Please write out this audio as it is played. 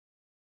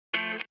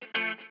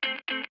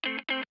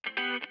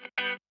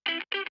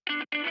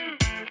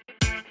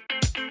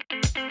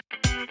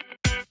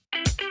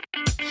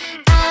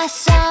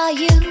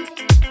you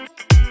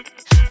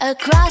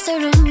across the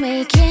room,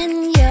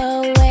 making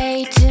your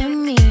way to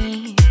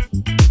me.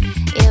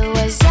 It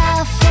was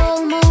a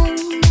full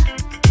moon.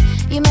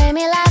 You made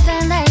me laugh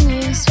and then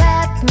you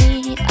swept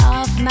me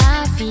off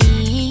my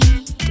feet.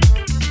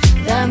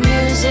 The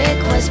music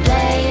was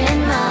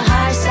playing, my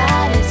heart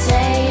started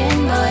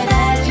saying, boy,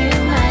 that you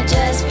might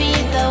just be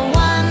the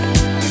one.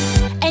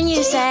 And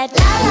you said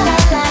la la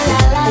la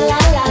la la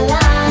la la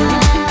la,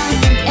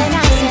 and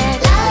I said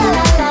la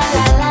la la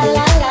la la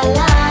la la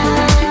la,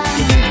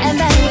 and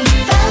then we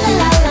fell in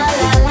la la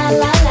la la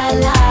la la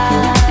la.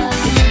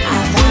 I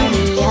found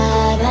the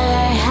other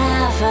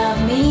half of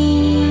me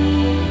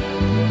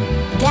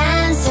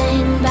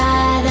dancing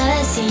by the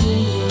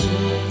sea.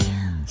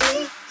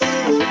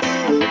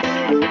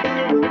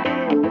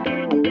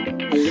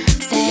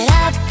 Stayed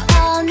up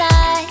all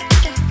night,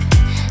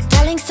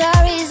 telling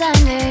stories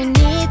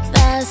underneath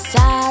the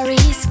starry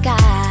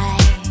sky.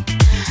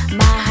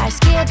 My heart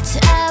skipped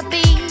a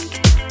beat,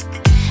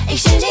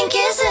 exchanging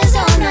kisses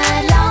all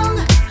night long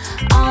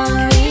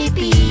on